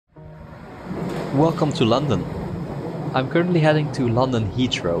Welcome to London. I'm currently heading to London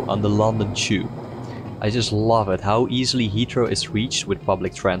Heathrow on the London Tube. I just love it how easily Heathrow is reached with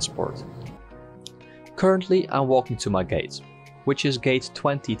public transport. Currently I'm walking to my gate, which is gate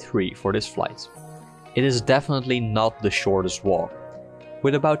 23 for this flight. It is definitely not the shortest walk.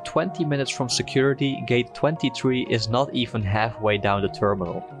 With about 20 minutes from security, gate 23 is not even halfway down the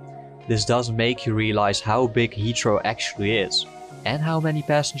terminal. This does make you realize how big Heathrow actually is, and how many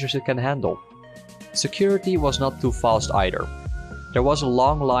passengers it can handle. Security was not too fast either. There was a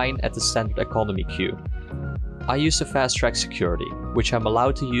long line at the standard economy queue. I used the fast track security, which I'm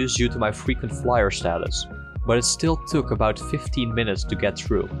allowed to use due to my frequent flyer status, but it still took about 15 minutes to get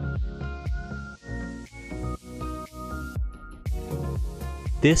through.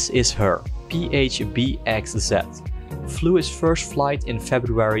 This is her, PH-BXZ. Flew his first flight in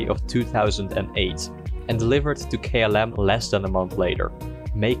February of 2008 and delivered to KLM less than a month later,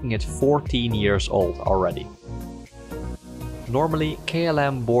 making it 14 years old already. Normally,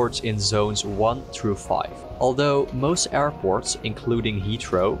 KLM boards in zones 1 through 5, although most airports, including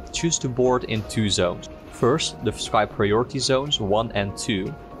Heathrow, choose to board in 2 zones. First, the Sky Priority Zones 1 and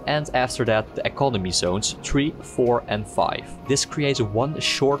 2, and after that the Economy Zones 3, 4 and 5. This creates one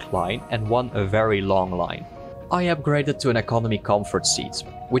short line and one very long line. I upgraded to an economy comfort seat,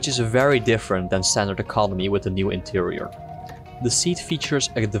 which is very different than standard economy with the new interior. The seat features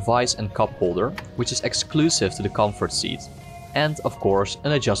a device and cup holder, which is exclusive to the comfort seat, and of course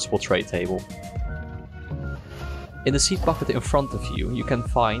an adjustable tray table. In the seat pocket in front of you, you can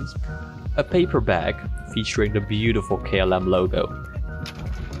find a paper bag featuring the beautiful KLM logo,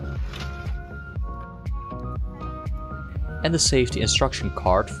 and the safety instruction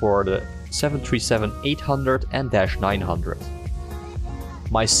card for the 737-800 and -900.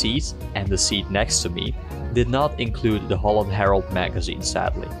 My seat and the seat next to me did not include the Holland Herald magazine,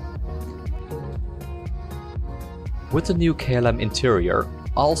 sadly. With the new KLM interior,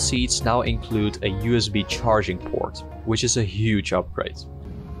 all seats now include a USB charging port, which is a huge upgrade.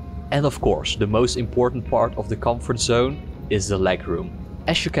 And of course, the most important part of the comfort zone is the legroom.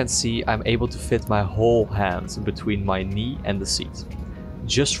 As you can see, I'm able to fit my whole hand between my knee and the seat.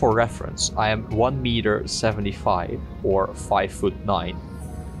 Just for reference, I am 1,75 m or 5'9",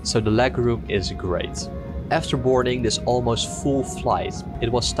 so the legroom is great. After boarding this almost full flight, it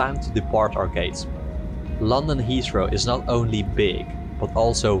was time to depart our gate. London Heathrow is not only big, but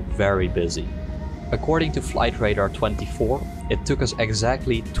also very busy. According to Flight Radar 24, it took us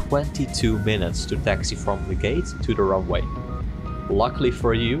exactly 22 minutes to taxi from the gate to the runway. Luckily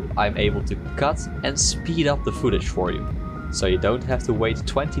for you, I'm able to cut and speed up the footage for you, so you don't have to wait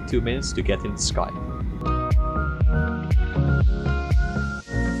 22 minutes to get in the sky.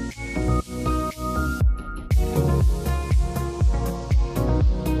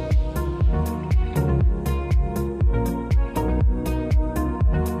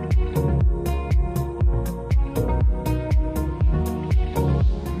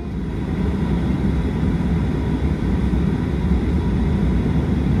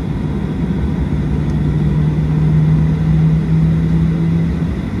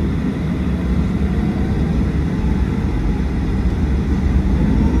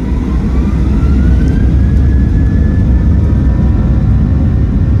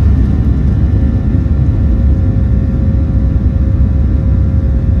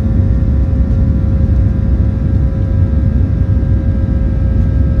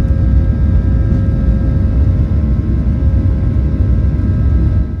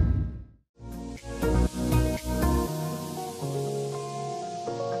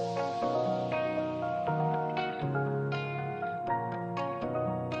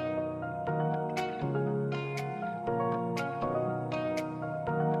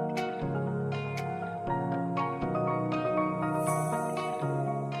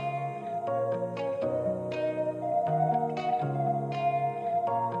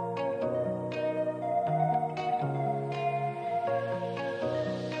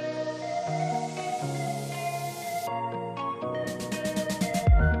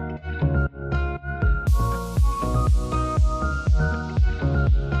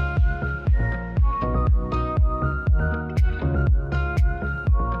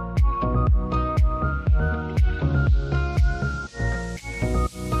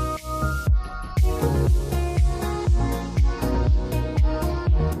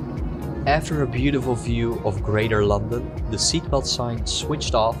 After a beautiful view of Greater London, the seatbelt sign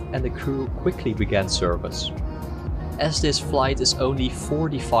switched off and the crew quickly began service. As this flight is only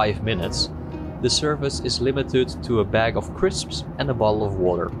 45 minutes, the service is limited to a bag of crisps and a bottle of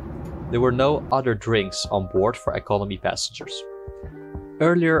water. There were no other drinks on board for economy passengers.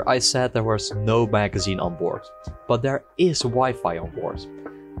 Earlier I said there was no magazine on board, but there is Wi-Fi on board.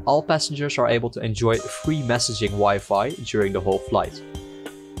 All passengers are able to enjoy free messaging Wi-Fi during the whole flight.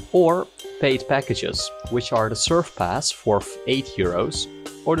 Or paid packages, which are the Surf Pass for €8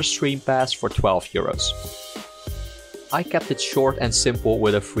 or the Stream Pass for €12. I kept it short and simple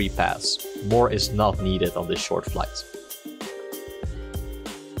with a free pass. More is not needed on this short flight.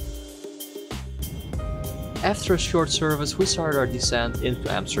 After a short service, we started our descent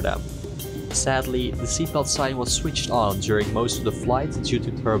into Amsterdam. Sadly, the seatbelt sign was switched on during most of the flight due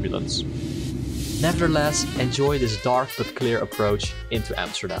to turbulence. Nevertheless, enjoy this dark but clear approach into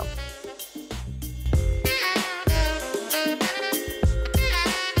Amsterdam.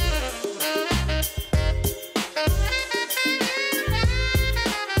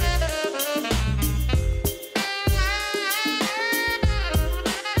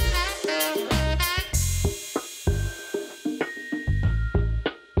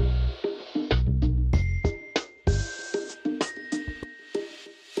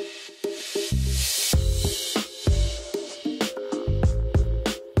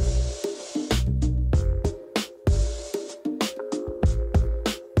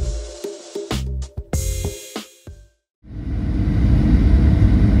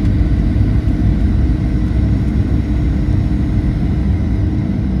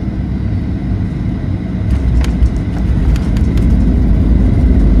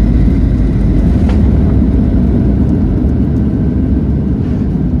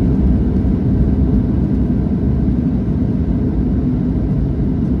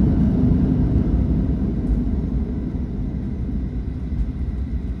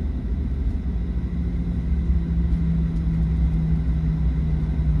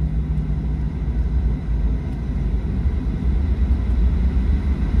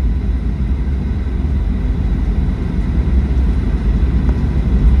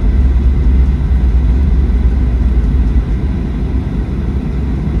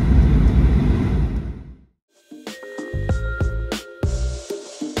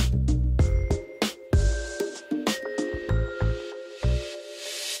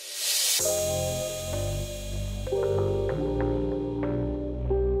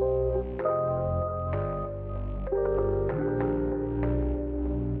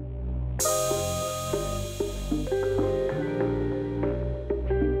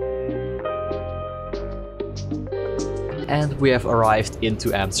 And we have arrived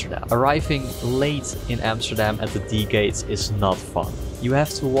into Amsterdam. Arriving late in Amsterdam at the D gates is not fun. You have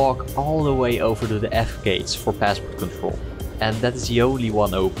to walk all the way over to the F gates for passport control, and that is the only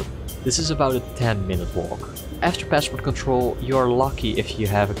one open. This is about a 10-minute walk. After passport control, you are lucky if you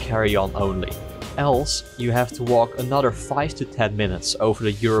have a carry-on only. Else, you have to walk another 5 to 10 minutes over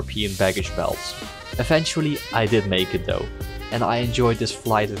the European baggage belts. Eventually, I did make it though, and I enjoyed this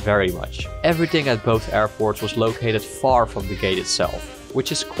flight very much. Everything at both airports was located far from the gate itself,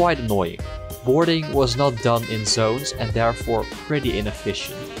 which is quite annoying. Boarding was not done in zones and therefore pretty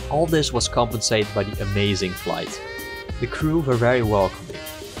inefficient. All this was compensated by the amazing flight. The crew were very welcoming.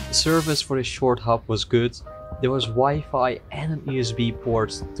 The service for this short hop was good. There was Wi-Fi and an USB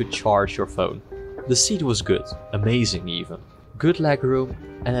port to charge your phone. The seat was good, amazing even. Good legroom,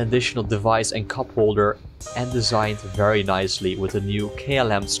 an additional device and cup holder, and designed very nicely with a new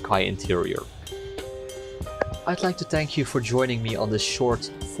KLM Sky interior. I'd like to thank you for joining me on this short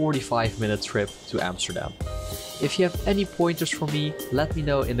 45-minute trip to Amsterdam. If you have any pointers for me, let me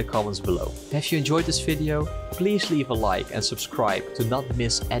know in the comments below. If you enjoyed this video, please leave a like and subscribe to not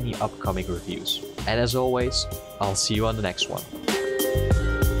miss any upcoming reviews. And as always, I'll see you on the next one.